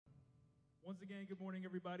Once again, good morning,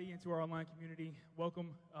 everybody, and to our online community. Welcome.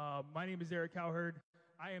 My name is Eric Cowherd.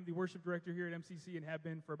 I am the worship director here at MCC and have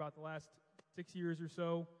been for about the last 6 years or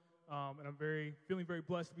so. And I'm feeling very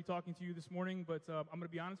blessed to be talking to you this morning. But I'm going to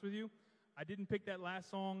be honest with you. I didn't pick that last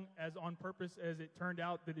song as on purpose as it turned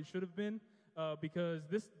out that it should have been, because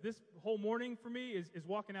this whole morning for me is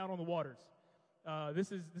walking out on the waters.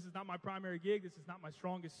 This is not my primary gig. This is not my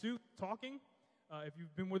strongest suit, talking. If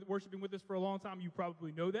you've been worshiping with us for a long time, you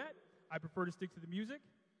probably know that. I prefer to stick to the music.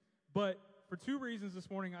 But for two reasons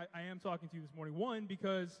this morning, I am talking to you this morning. One,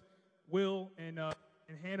 because Will and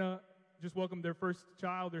Hannah just welcomed their first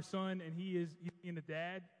child, their son, and he's being a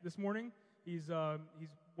dad this morning. He's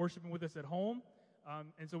worshiping with us at home,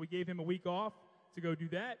 and so we gave him a week off to go do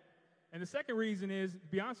that. And the second reason is, to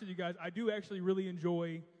be honest with you guys, I do actually really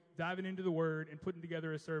enjoy diving into the Word and putting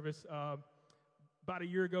together a service. About a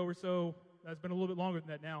year ago or so, that's been a little bit longer than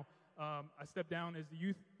that now, I stepped down as the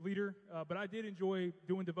youth leader, but I did enjoy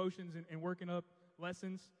doing devotions and working up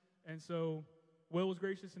lessons, and so Will was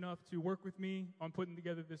gracious enough to work with me on putting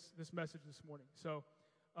together this message this morning. So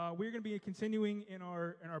we're going to be continuing in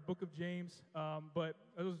our book of James, but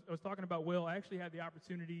I was talking about Will. I actually had the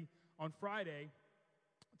opportunity on Friday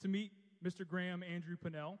to meet Mr. Graham Andrew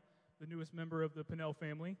Pinnell, the newest member of the Pinnell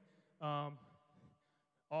family,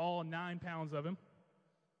 all 9 pounds of him.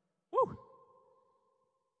 Woo!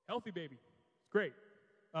 Healthy baby. It's great.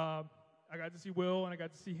 I got to see Will, and I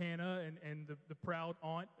got to see Hannah, and the proud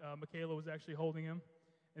aunt, Michaela, was actually holding him,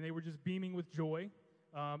 and they were just beaming with joy,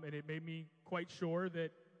 and it made me quite sure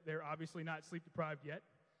that they're obviously not sleep-deprived yet.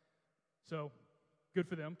 So good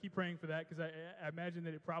for them. Keep praying for that, because I imagine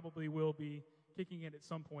that it probably will be kicking in at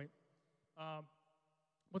some point.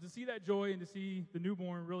 But to see that joy and to see the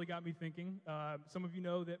newborn really got me thinking. Some of you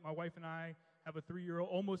know that my wife and I have a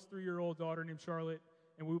almost 3-year-old daughter named Charlotte,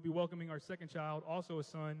 and we will be welcoming our second child, also a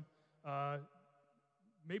son,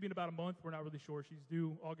 maybe in about a month. We're not really sure. She's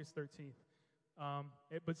due August 13th.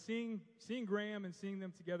 But seeing Graham and seeing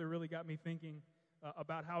them together really got me thinking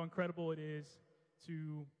about how incredible it is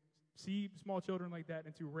to see small children like that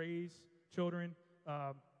and to raise children.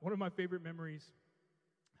 One of my favorite memories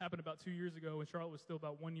happened about 2 years ago when Charlotte was still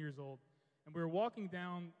about 1 year old. And we were walking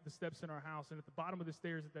down the steps in our house, and at the bottom of the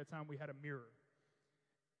stairs at that time, we had a mirror.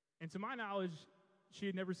 And to my knowledge, she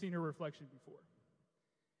had never seen her reflection before.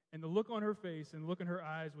 And the look on her face and the look in her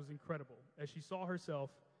eyes was incredible as she saw herself,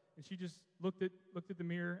 and she just looked at the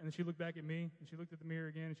mirror, and then she looked back at me, and she looked at the mirror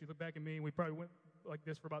again, and she looked back at me, and we probably went like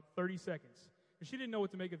this for about 30 seconds. And she didn't know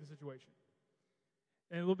what to make of the situation.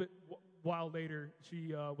 And a little bit while later,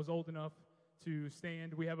 she was old enough to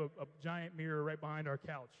stand. We have a giant mirror right behind our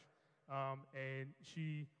couch. And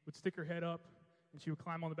she would stick her head up, and she would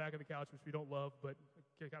climb on the back of the couch, which we don't love, but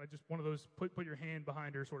kind of just one of those put your hand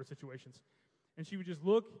behind her sort of situations. And she would just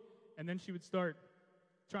look, and then she would start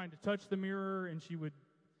trying to touch the mirror, and she would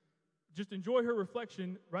just enjoy her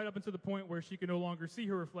reflection right up until the point where she could no longer see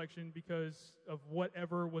her reflection because of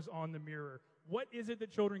whatever was on the mirror. What is it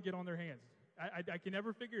that children get on their hands? I can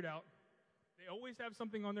never figure it out. They always have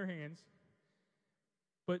something on their hands,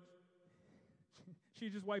 but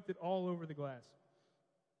she just wiped it all over the glass.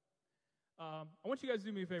 I want you guys to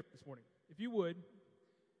do me a favor this morning. If you would,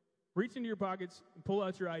 reach into your pockets and pull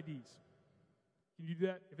out your IDs. Can you do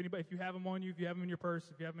that? If you have them on you, if you have them in your purse,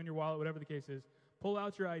 if you have them in your wallet, whatever the case is, pull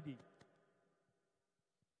out your ID.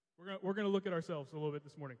 We're going to look at ourselves a little bit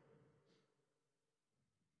this morning.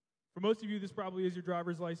 For most of you, this probably is your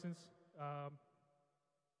driver's license. But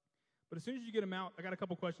as soon as you get them out, I got a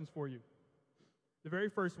couple questions for you. The very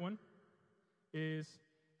first one is,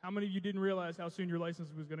 how many of you didn't realize how soon your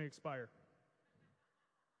license was going to expire?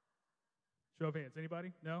 Show of hands.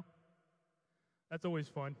 Anybody? No? That's always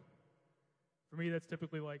fun. For me, that's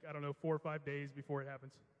typically 4 or 5 days before it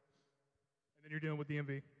happens. And then you're dealing with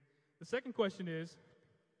DMV. The second question is,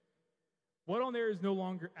 what on there is no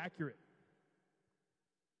longer accurate?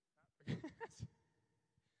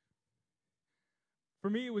 For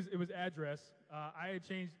me, it was address. I had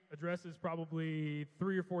changed addresses probably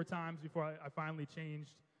 3 or 4 times before I finally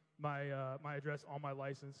changed my address on my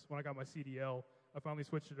license. When I got my CDL, I finally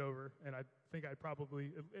switched it over, and I think I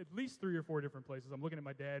probably at least 3 or 4 different places. I'm looking at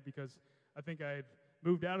my dad because I think I had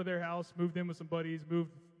moved out of their house, moved in with some buddies,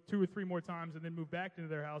 moved 2 or 3 more times, and then moved back into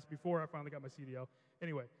their house before I finally got my CDL.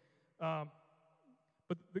 Anyway,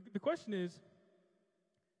 but the question is,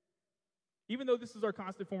 even though this is our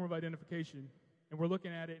constant form of identification, and we're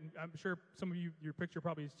looking at it, and I'm sure some of you, your picture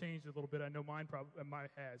probably has changed a little bit. I know mine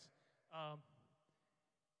has.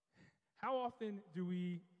 How often do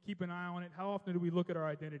we keep an eye on it? How often do we look at our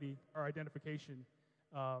identity, our identification?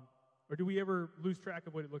 Or do we ever lose track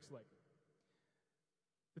of what it looks like?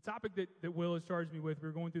 The topic that Will has charged me with,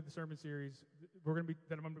 we're going through the sermon series that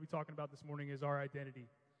I'm going to be talking about this morning is our identity.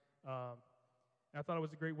 And I thought it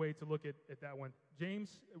was a great way to look at that one.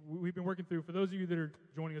 James, we've been working through, for those of you that are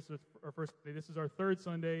joining us our first Sunday, this is our third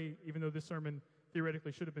Sunday, even though this sermon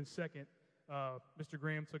theoretically should have been second. Mr.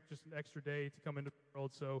 Graham took just an extra day to come into the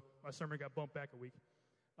world, so my sermon got bumped back a week.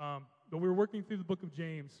 But we were working through the book of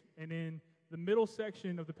James, and in the middle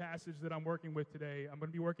section of the passage that I'm working with today, I'm going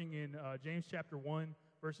to be working in James chapter 1,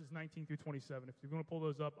 verses 19 through 27. If you want to pull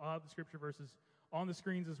those up, I'll have the scripture verses on the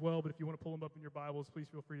screens as well, but if you want to pull them up in your Bibles, please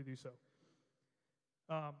feel free to do so.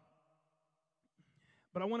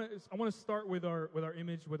 But I want to start with our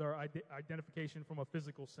image, with our identification from a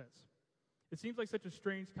physical sense. It seems like such a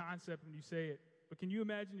strange concept when you say it, but can you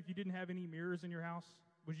imagine if you didn't have any mirrors in your house?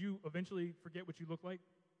 Would you eventually forget what you look like?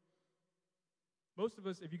 Most of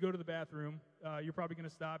us, if you go to the bathroom, you're probably going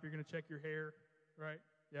to stop. You're going to check your hair, right?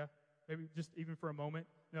 Yeah, maybe just even for a moment.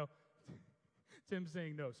 No, Tim's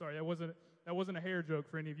saying no. Sorry, that wasn't a hair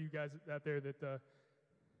joke for any of you guys out there. That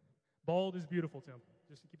bald is beautiful, Tim.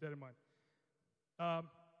 Just to keep that in mind.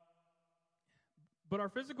 But our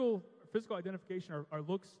physical identification, our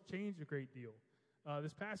looks change a great deal.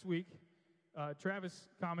 This past week, Travis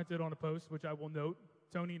commented on a post, which I will note,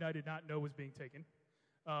 Tony and I did not know was being taken.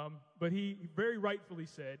 But he very rightfully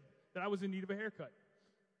said that I was in need of a haircut.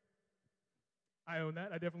 I own that.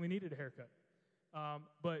 I definitely needed a haircut.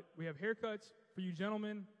 But we have haircuts for you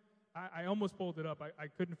gentlemen. I almost pulled it up. I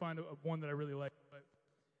couldn't find one that I really liked. But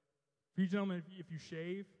for you gentlemen, if you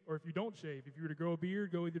shave or if you don't shave, if you were to grow a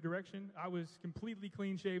beard, go either direction, I was completely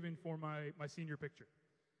clean shaven for my senior picture.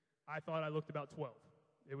 I thought I looked about 12.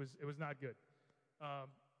 It was not good.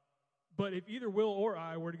 But if either Will or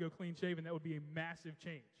I were to go clean shaven, that would be a massive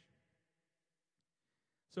change.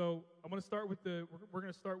 So I'm going to start with we're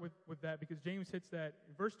going to start with that because James hits that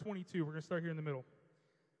in verse 22. We're going to start here in the middle.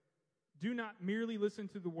 Do not merely listen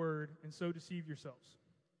to the word and so deceive yourselves.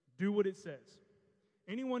 Do what it says.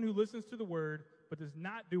 Anyone who listens to the word but does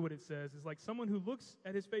not do what it says is like someone who looks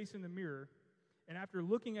at his face in the mirror and after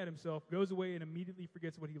looking at himself goes away and immediately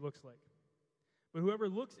forgets what he looks like. But whoever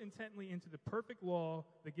looks intently into the perfect law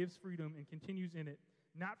that gives freedom and continues in it,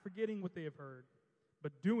 not forgetting what they have heard,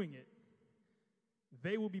 but doing it,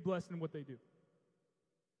 they will be blessed in what they do.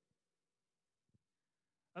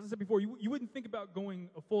 As I said before, you wouldn't think about going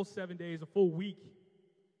a full 7 days, a full week,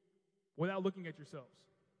 without looking at yourselves.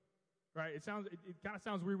 Right? It kind of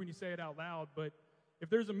sounds weird when you say it out loud, but if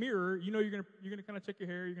there's a mirror, you know you're gonna kind of check your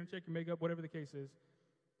hair, you're gonna check your makeup, whatever the case is.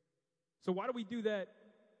 So why do we do that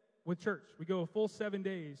with church? We go a full 7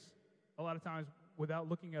 days, a lot of times, without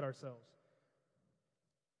looking at ourselves.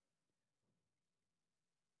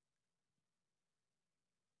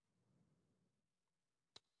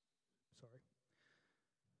 Sorry.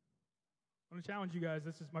 I'm going to challenge you guys.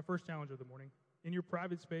 This is my first challenge of the morning. In your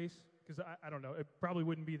private space, because I don't know, it probably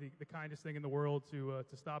wouldn't be the kindest thing in the world to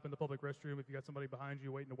stop in the public restroom if you got somebody behind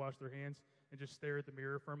you waiting to wash their hands and just stare at the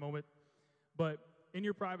mirror for a moment. But in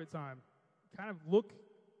your private time, kind of look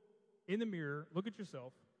in the mirror, look at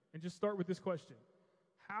yourself, and just start with this question.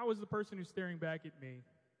 How is the person who's staring back at me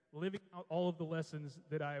living out all of the lessons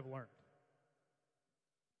that I have learned?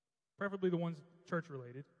 Preferably the ones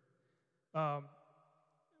church-related. But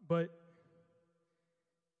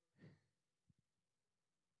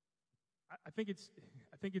I think it's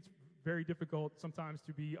very difficult sometimes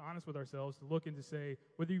to be honest with ourselves, to look and to say,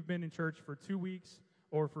 whether you've been in church for 2 weeks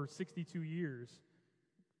or for 62 years,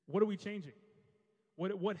 what are we changing?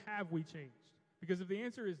 What have we changed? Because if the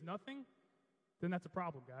answer is nothing, then that's a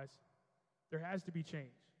problem, guys. There has to be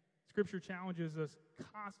change. Scripture challenges us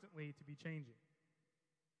constantly to be changing.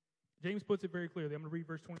 James puts it very clearly. I'm going to read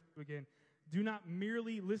verse 22 again. Do not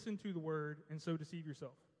merely listen to the word and so deceive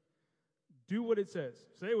yourself. Do what it says.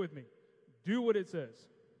 Say it with me. Do what it says.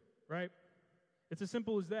 Right? It's as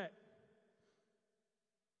simple as that.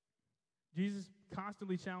 Jesus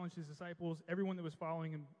constantly challenged his disciples, everyone that was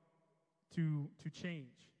following him, to change,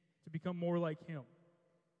 to become more like him.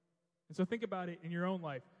 And so think about it in your own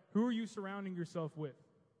life. Who are you surrounding yourself with?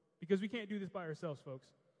 Because we can't do this by ourselves, folks.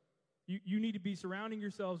 You need to be surrounding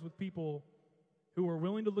yourselves with people who are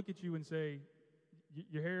willing to look at you and say,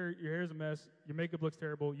 your hair is a mess, your makeup looks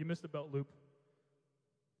terrible, you missed a belt loop.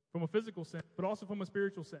 From a physical sense, but also from a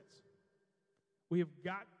spiritual sense. We have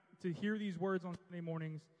got to hear these words on Sunday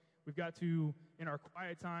mornings. We've got to, in our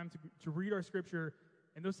quiet time, to read our scripture,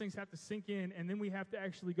 and those things have to sink in, and then we have to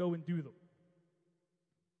actually go and do them.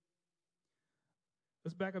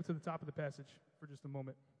 Let's back up to the top of the passage for just a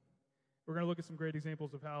moment. We're going to look at some great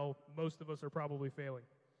examples of how most of us are probably failing.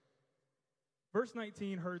 Verse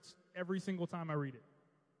 19 hurts every single time I read it.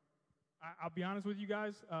 I'll be honest with you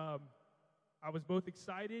guys. I was both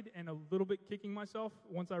excited and a little bit kicking myself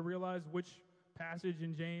once I realized which passage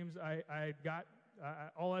in James I got.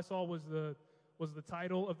 All I saw was the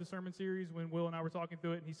title of the sermon series when Will and I were talking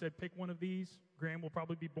through it, and he said, pick one of these. Graham will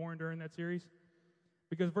probably be born during that series.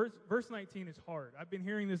 Because verse 19 is hard. I've been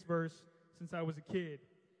hearing this verse since I was a kid.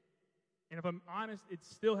 And if I'm honest, it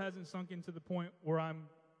still hasn't sunk into the point where I'm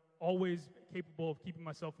always capable of keeping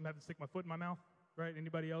myself from having to stick my foot in my mouth. Right?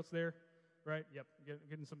 Anybody else there? Right? Yep. We're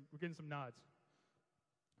getting some nods.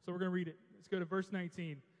 So we're going to read it. Let's go to verse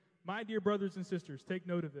 19. My dear brothers and sisters, take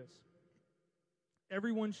note of this.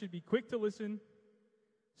 Everyone should be quick to listen,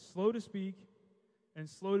 slow to speak, and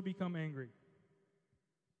slow to become angry.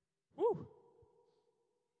 Woo!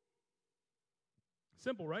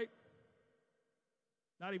 Simple, right?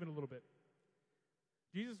 Not even a little bit.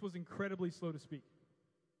 Jesus was incredibly slow to speak,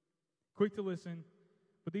 quick to listen,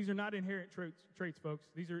 but these are not inherent traits, folks.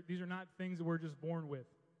 These are not things that we're just born with.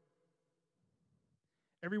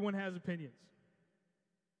 Everyone has opinions.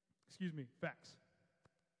 Facts.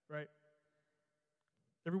 Right?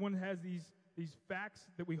 Everyone has these facts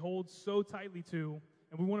that we hold so tightly to,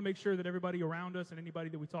 and we want to make sure that everybody around us and anybody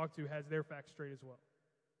that we talk to has their facts straight as well.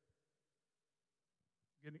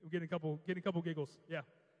 Getting a couple giggles. Yeah.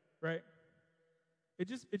 Right? It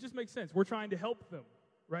just makes sense. We're trying to help them,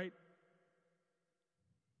 right?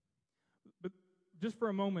 But just for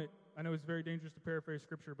a moment, I know it's very dangerous to paraphrase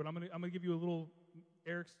scripture, but I'm gonna give you a little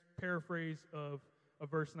Eric's paraphrase of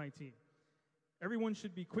verse 19. Everyone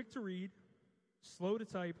should be quick to read, slow to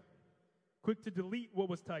type, quick to delete what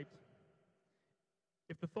was typed.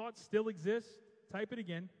 If the thought still exists, type it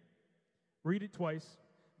again, read it twice,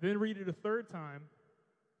 then read it a third time,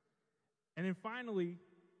 and then finally,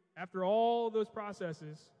 after all those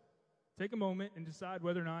processes, take a moment and decide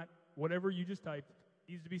whether or not whatever you just typed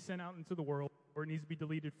needs to be sent out into the world or it needs to be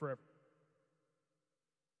deleted forever.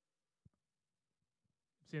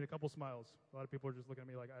 I'm seeing a couple smiles. A lot of people are just looking at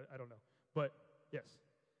me like, I don't know. But, yes.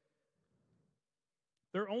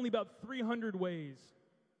 There are only about 300 ways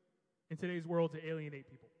in today's world to alienate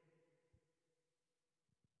people.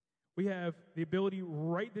 We have the ability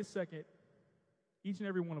right this second, each and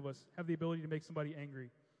every one of us have the ability to make somebody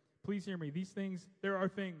angry. Please hear me. There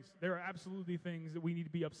are absolutely things that we need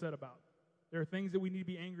to be upset about. There are things that we need to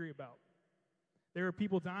be angry about. There are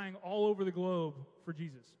people dying all over the globe for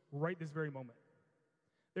Jesus right this very moment.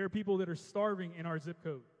 There are people that are starving in our zip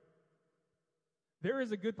code. There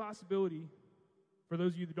is a good possibility, for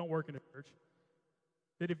those of you that don't work in a church,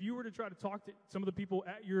 that if you were to try to talk to some of the people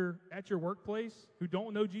at your workplace who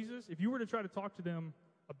don't know Jesus, if you were to try to talk to them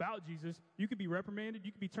about Jesus, you could be reprimanded,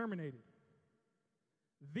 you could be terminated.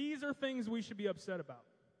 These are things we should be upset about.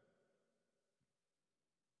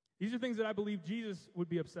 These are things that I believe Jesus would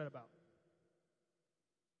be upset about.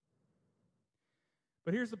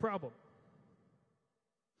 But here's the problem.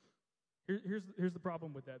 Here's the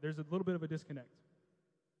problem with that. There's a little bit of a disconnect.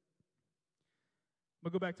 I'm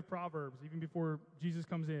going to go back to Proverbs, even before Jesus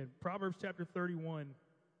comes in. Proverbs chapter 31,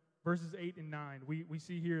 verses 8 and 9. We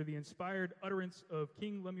see here the inspired utterance of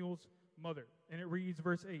King Lemuel's mother. And it reads,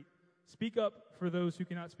 verse 8, "Speak up for those who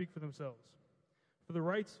cannot speak for themselves, for the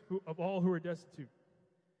rights of all who are destitute.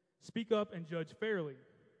 Speak up and judge fairly.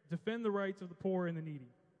 Defend the rights of the poor and the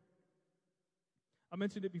needy." I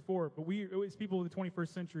mentioned it before, but we, as people of the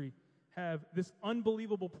 21st century, have this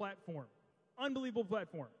unbelievable platform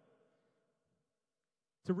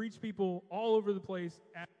to reach people all over the place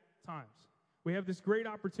at times. We have this great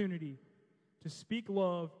opportunity to speak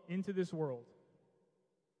love into this world.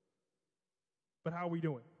 But how are we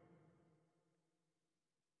doing?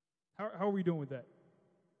 How are we doing with that?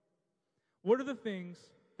 What are the things,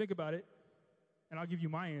 think about it, and I'll give you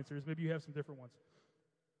my answers. Maybe you have some different ones.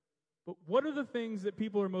 But what are the things that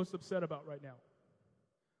people are most upset about right now?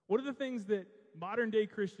 What are the things that modern-day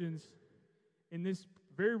Christians in this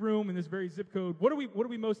very room, in this very zip code, what are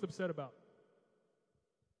we most upset about?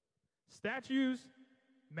 Statues,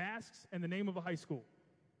 masks, and the name of a high school.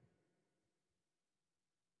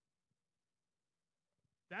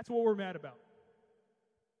 That's what we're mad about.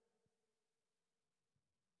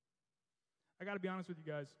 I got to be honest with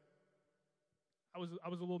you guys. I was a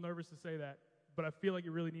little nervous to say that, but I feel like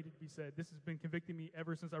it really needed to be said. This has been convicting me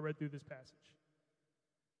ever since I read through this passage.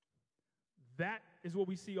 That is what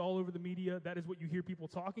we see all over the media. That is what you hear people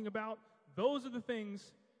talking about. Those are the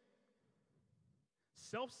things,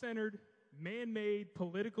 self-centered, man-made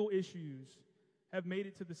political issues have made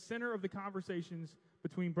it to the center of the conversations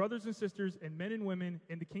between brothers and sisters and men and women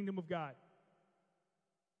in the kingdom of God.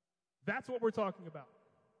 That's what we're talking about.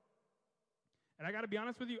 And I got to be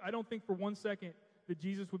honest with you, I don't think for one second that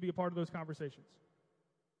Jesus would be a part of those conversations.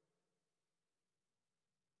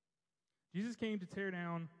 Jesus came to tear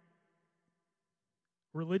down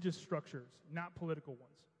religious structures, not political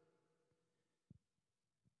ones.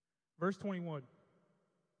 Verse 21.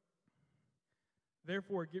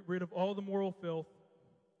 Therefore, get rid of all the moral filth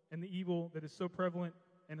and the evil that is so prevalent,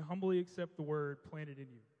 and humbly accept the word planted in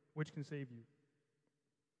you, which can save you.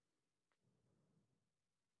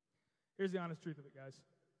 Here's the honest truth of it, guys.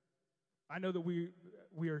 I know that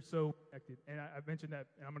we are so connected, and I've mentioned that,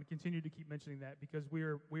 and I'm going to continue to keep mentioning that because we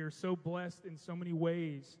are so blessed in so many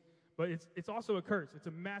ways, but it's also a curse. It's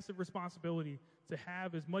a massive responsibility to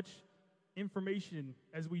have as much information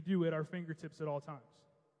as we do at our fingertips at all times.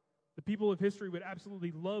 The people of history would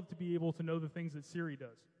absolutely love to be able to know the things that Siri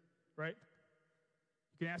does, right?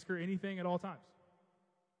 You can ask her anything at all times.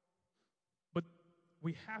 But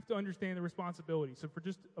we have to understand the responsibility. So for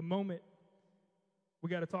just a moment, we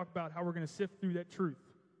got to talk about how we're going to sift through that truth.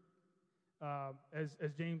 As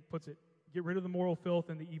James puts it, get rid of the moral filth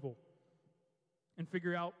and the evil and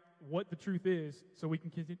figure out what the truth is so we can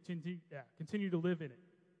continue to live in it.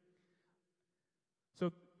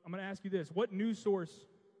 So I'm going to ask you this. What news source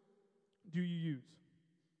do you use?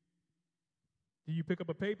 Do you pick up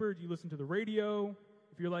a paper? Do you listen to the radio?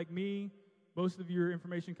 If you're like me, most of your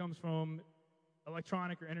information comes from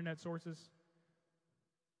electronic or internet sources.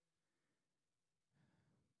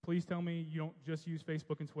 Please tell me you don't just use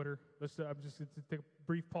Facebook and Twitter. I'm just going to take a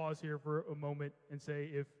brief pause here for a moment and say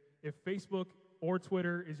if Facebook or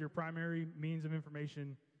Twitter is your primary means of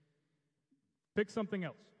information, pick something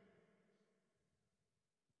else.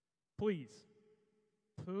 Please.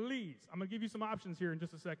 Please. I'm going to give you some options here in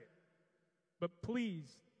just a second. But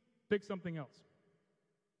please, pick something else.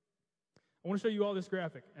 I want to show you all this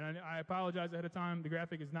graphic. And I apologize ahead of time. The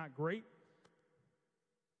graphic is not great.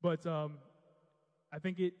 But I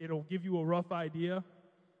think it'll give you a rough idea.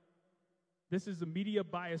 This is a media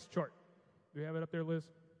bias chart. Do we have it up there, Liz?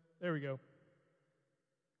 There we go.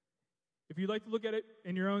 If you'd like to look at it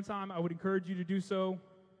in your own time, I would encourage you to do so.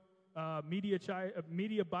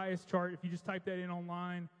 Media bias chart. If you just type that in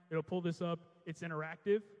online, it'll pull this up. It's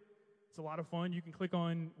interactive. It's a lot of fun. You can click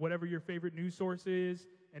on whatever your favorite news source is,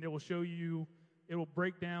 and it will show you, it will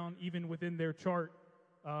break down, even within their chart,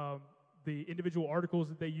 the individual articles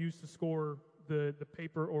that they use to score the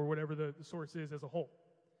paper or whatever the source is as a whole.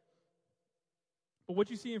 But what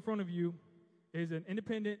you see in front of you is an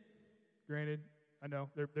independent, granted, I know,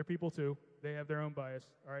 they're people too. They have their own bias.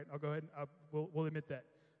 All right, I'll go ahead and we'll admit that.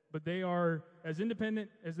 But they are as independent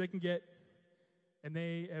as they can get, and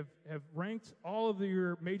they have ranked all of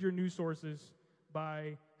your major news sources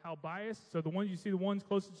by how biased. So the ones you see, the ones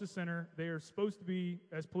closest to center, they are supposed to be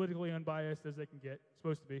as politically unbiased as they can get,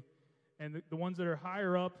 supposed to be. And the ones that are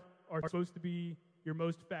higher up are supposed to be your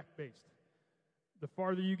most fact-based. The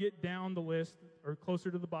farther you get down the list, or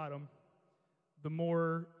closer to the bottom, the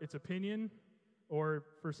more it's opinion, or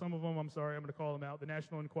for some of them, I'm sorry, I'm going to call them out, the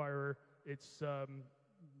National Enquirer, it's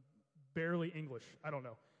barely English. I don't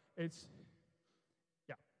know.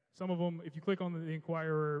 Some of them, if you click on the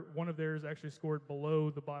Enquirer, one of theirs actually scored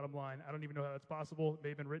below the bottom line. I don't even know how that's possible. It may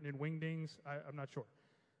have been written in wingdings. I'm not sure.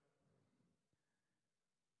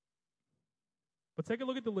 But take a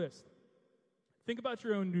look at the list. Think about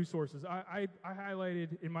your own news sources. I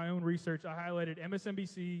highlighted, in my own research, I highlighted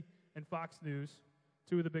MSNBC and Fox News,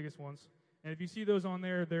 two of the biggest ones. And if you see those on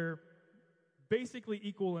there, they're basically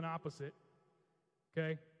equal and opposite.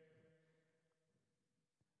 Okay?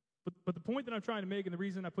 But the point that I'm trying to make, and the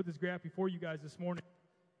reason I put this graph before you guys this morning,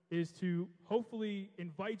 is to hopefully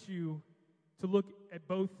invite you to look at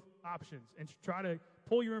both options and to try to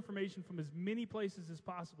pull your information from as many places as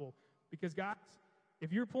possible. Because, guys,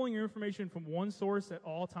 if you're pulling your information from one source at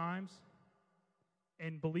all times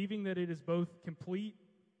and believing that it is both complete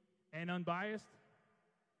and unbiased,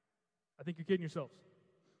 I think you're kidding yourselves.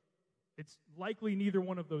 It's likely neither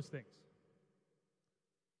one of those things.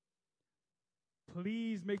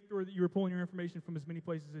 Please make sure that you are pulling your information from as many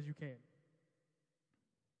places as you can.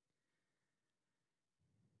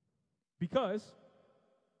 Because,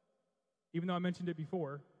 even though I mentioned it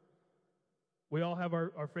before, we all have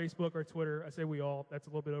our Facebook, our Twitter. I say we all, that's a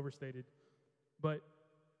little bit overstated. But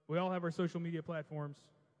we all have our social media platforms.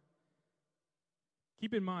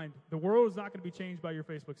 Keep in mind, the world is not going to be changed by your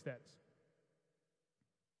Facebook status.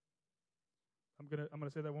 I'm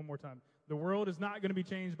gonna say that one more time. The world is not going to be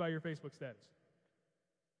changed by your Facebook status.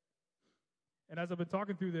 And as I've been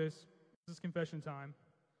talking through this is confession time.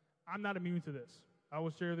 I'm not immune to this. I will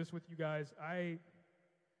share this with you guys. I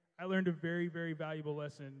learned a very, very valuable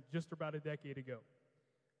lesson just about a decade ago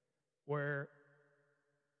where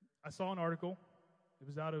I saw an article. It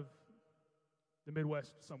was out of the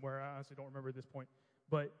Midwest somewhere. I honestly don't remember at this point.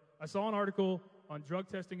 But I saw an article on drug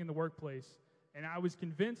testing in the workplace, and I was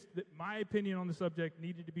convinced that my opinion on the subject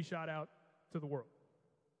needed to be shot out to the world.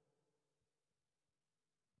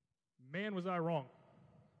 Man, was I wrong.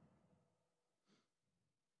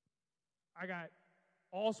 I got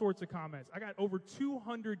all sorts of comments. I got over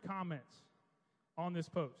 200 comments on this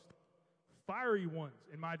post. Fiery ones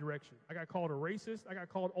in my direction. I got called a racist. I got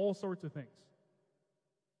called all sorts of things.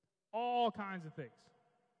 All kinds of things.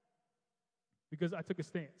 Because I took a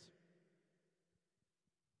stance.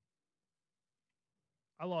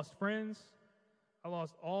 I lost friends. I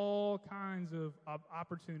lost all kinds of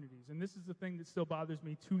opportunities. And this is the thing that still bothers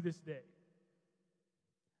me to this day.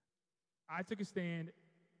 I took a stand.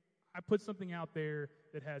 I put something out there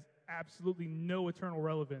that has absolutely no eternal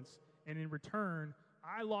relevance. And in return,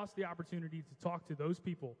 I lost the opportunity to talk to those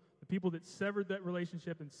people, the people that severed that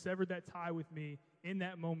relationship and severed that tie with me in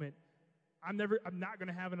that moment. I'm not going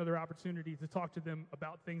to have another opportunity to talk to them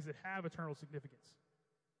about things that have eternal significance.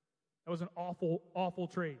 That was an awful, awful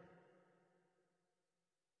trade.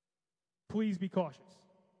 Please be cautious.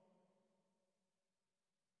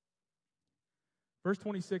 Verse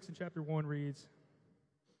 26 in chapter 1 reads,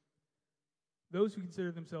 "Those who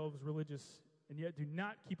consider themselves religious and yet do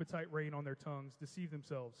not keep a tight rein on their tongues deceive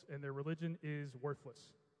themselves, and their religion is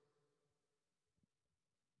worthless."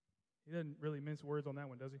 He doesn't really mince words on that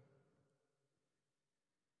one, does he?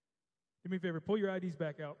 Do me a favor, pull your IDs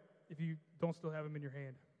back out if you don't still have them in your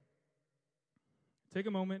hand. Take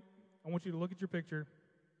a moment. I want you to look at your picture,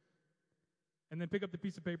 and then pick up the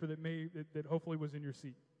piece of paper that hopefully was in your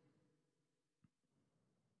seat.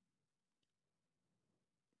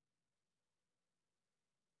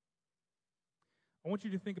 I want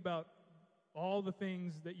you to think about all the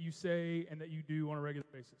things that you say and that you do on a regular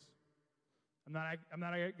basis. I'm not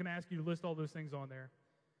going to ask you to list all those things on there.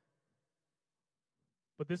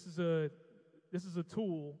 But this is a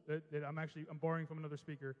tool that I'm borrowing from another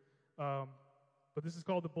speaker. But this is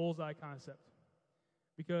called the bullseye concept.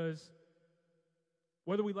 Because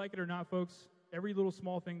whether we like it or not, folks, every little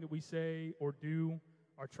small thing that we say or do,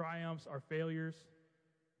 our triumphs, our failures,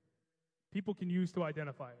 people can use to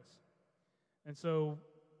identify us. And so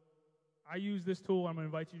I use this tool. I'm going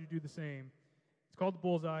to invite you to do the same. It's called the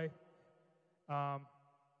bullseye.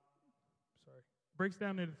 Breaks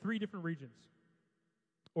down into 3 different regions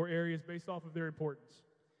or areas based off of their importance.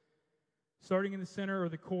 Starting in the center or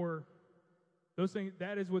the core, those things,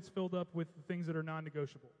 that is what's filled up with the things that are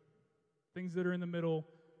non-negotiable. Things that are in the middle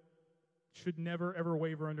should never, ever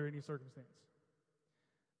waver under any circumstance.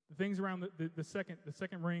 The things around the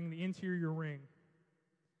second ring, the interior ring,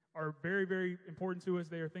 are very, very important to us.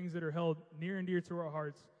 They are things that are held near and dear to our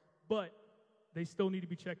hearts, but they still need to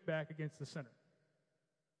be checked back against the center.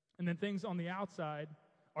 And then things on the outside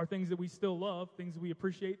are things that we still love, things that we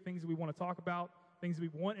appreciate, things that we want to talk about, things that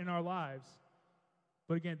we want in our lives.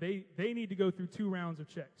 But again, they need to go through 2 rounds of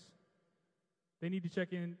checks. They need to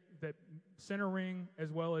check in that center ring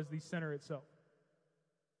as well as the center itself.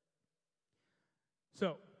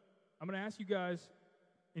 So, I'm going to ask you guys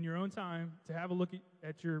in your own time to have a look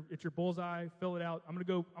at your bullseye, fill it out. I'm going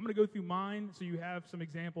to go through mine so you have some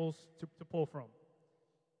examples to pull from.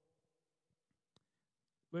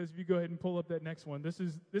 Liz, if you go ahead and pull up that next one. This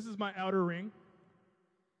is my outer ring.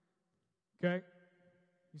 Okay?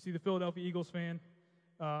 You see the Philadelphia Eagles fan.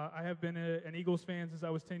 I have been an Eagles fan since I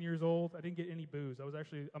was 10 years old. I didn't get any boos.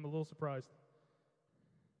 I'm a little surprised.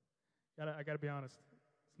 I got to be honest.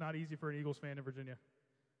 It's not easy for an Eagles fan in Virginia.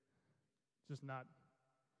 It's just not.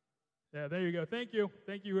 Yeah, there you go. Thank you.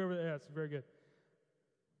 Thank you, whoever. Yeah, it's very good.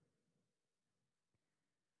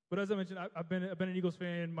 But as I mentioned, I've been an Eagles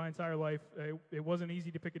fan my entire life. It wasn't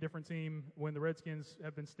easy to pick a different team when the Redskins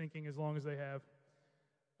have been stinking as long as they have.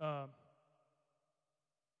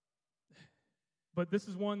 But this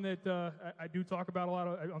is one that I do talk about a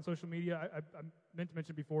lot on social media. I meant to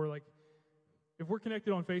mention before, like, if we're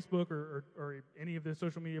connected on Facebook or any of the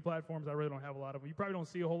social media platforms, I really don't have a lot of them. You probably don't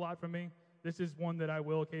see a whole lot from me. This is one that I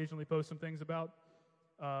will occasionally post some things about.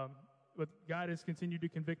 But God has continued to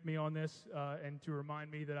convict me on this and to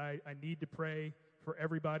remind me that I need to pray for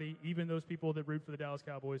everybody, even those people that root for the Dallas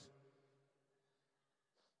Cowboys.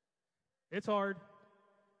 It's hard.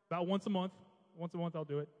 About once a month. Once a month I'll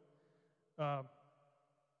do it. I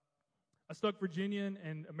stuck Virginian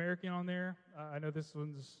and American on there. I know this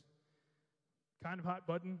one's kind of hot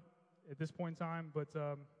button at this point in time, but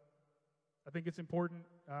I think it's important.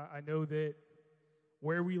 I know that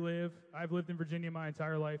where we live, I've lived in Virginia my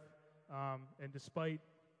entire life, and despite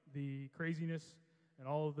the craziness and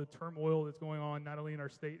all of the turmoil that's going on, not only in our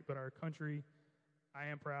state but our country, I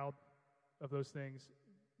am proud of those things.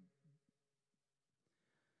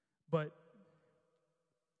 But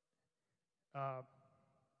Uh,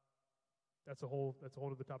 that's a whole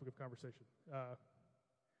other topic of conversation. A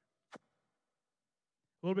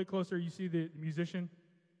little bit closer, you see the musician.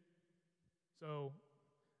 So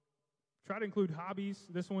try to include hobbies.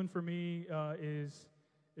 This one for me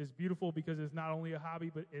is beautiful because it's not only a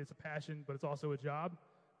hobby, but it's a passion, but it's also a job.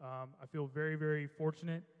 I feel very, very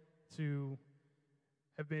fortunate to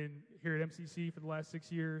have been here at MCC for the last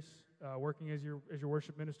 6 years, working as your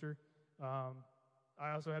worship minister.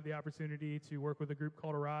 I also have the opportunity to work with a group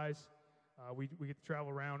called Arise. We get to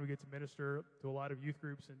travel around. We get to minister to a lot of youth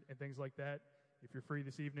groups and things like that. If you're free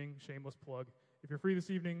this evening, shameless plug. If you're free this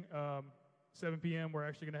evening, 7 p.m., we're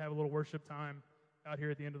actually going to have a little worship time out here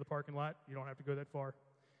at the end of the parking lot. You don't have to go that far.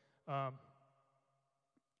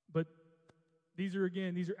 But these are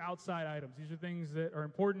outside items. These are things that are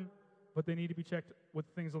important, but they need to be checked with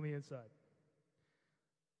things on the inside.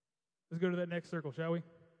 Let's go to that next circle, shall we?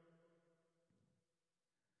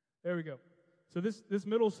 There we go. So this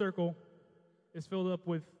middle circle is filled up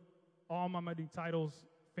with all my titles,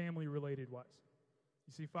 family-related wise.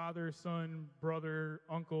 You see father, son, brother,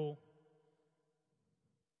 uncle.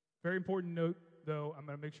 Very important note, though. I'm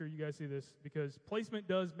going to make sure you guys see this because placement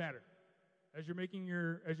does matter. As you're making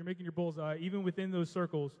your bullseye, even within those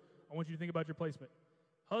circles, I want you to think about your placement.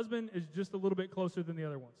 Husband is just a little bit closer than the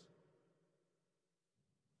other ones.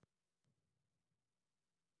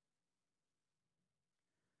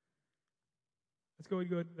 Let's go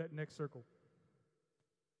to that next circle.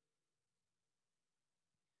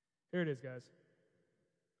 Here it is, guys.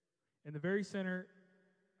 In the very center,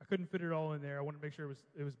 I couldn't fit it all in there. I wanted to make sure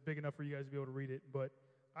it was big enough for you guys to be able to read it. But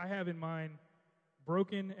I have in mind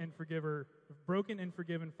broken and forgiven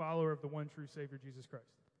follower of the one true Savior, Jesus Christ.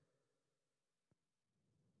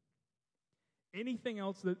 Anything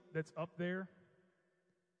else that's up there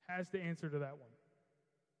has to answer to that one.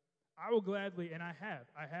 I will gladly, and I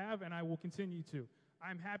have, and I will continue to.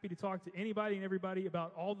 I'm happy to talk to anybody and everybody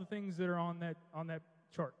about all the things that are on that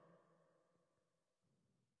chart.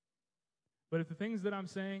 But if the things that I'm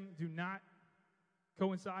saying do not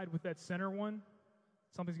coincide with that center one,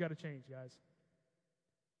 something's got to change, guys.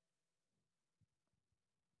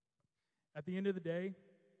 At the end of the day,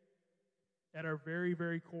 at our very,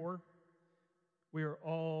 very core, we are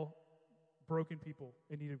all broken people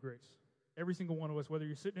in need of grace. Every single one of us, whether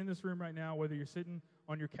you're sitting in this room right now, whether you're sitting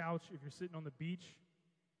on your couch, if you're sitting on the beach,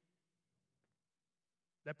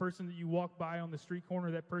 that person that you walk by on the street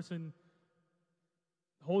corner, that person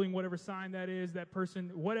holding whatever sign that is, that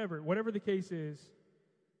person, whatever the case is,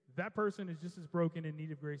 that person is just as broken in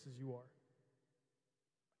need of grace as you are.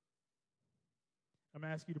 I'm going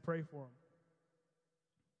to ask you to pray for them.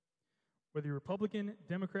 Whether you're Republican,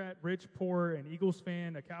 Democrat, rich, poor, an Eagles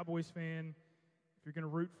fan, a Cowboys fan, if you're going to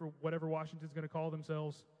root for whatever Washington's going to call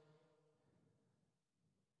themselves,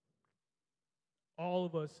 all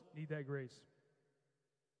of us need that grace.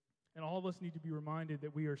 And all of us need to be reminded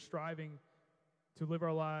that we are striving to live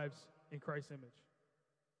our lives in Christ's image.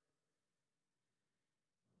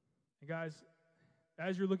 And guys,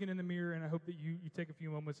 as you're looking in the mirror, and I hope that you take a few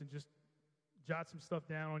moments and just jot some stuff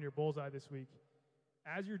down on your bullseye this week.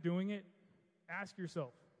 As you're doing it, ask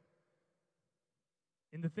yourself,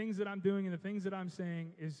 in the things that I'm doing and the things that I'm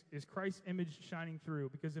saying, is Christ's image shining through?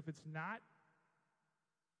 Because if it's not,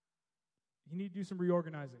 you need to do some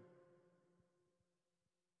reorganizing.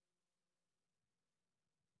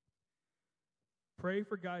 Pray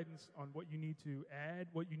for guidance on what you need to add,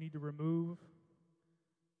 what you need to remove.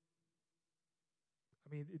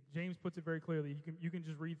 I mean, James puts it very clearly. You can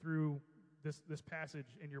just read through this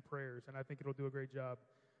passage in your prayers, and I think it'll do a great job.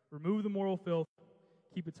 Remove the moral filth.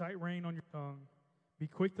 Keep a tight rein on your tongue. Be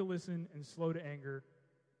quick to listen and slow to anger.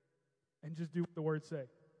 And just do what the words say.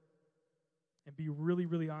 And be really,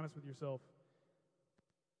 really honest with yourself.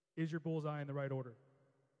 Is your bullseye in the right order?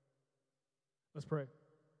 Let's pray.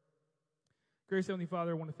 Gracious Heavenly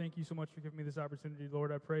Father, I want to thank you so much for giving me this opportunity.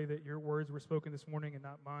 Lord, I pray that your words were spoken this morning and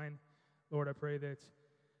not mine. Lord, I pray that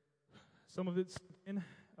some of it's in,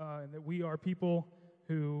 and that we are people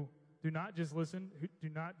who do not just listen, who do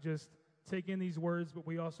not just take in these words, but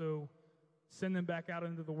we also send them back out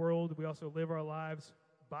into the world. We also live our lives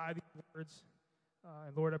by these words.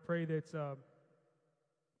 And Lord, I pray that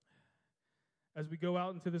as we go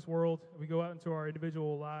out into this world, we go out into our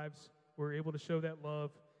individual lives, we're able to show that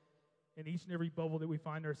love in each and every bubble that we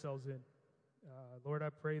find ourselves in. Lord, I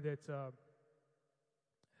pray that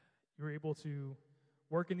you're able to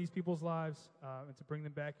work in these people's lives and to bring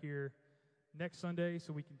them back here next Sunday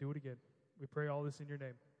so we can do it again. We pray all this in your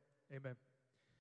name. Amen.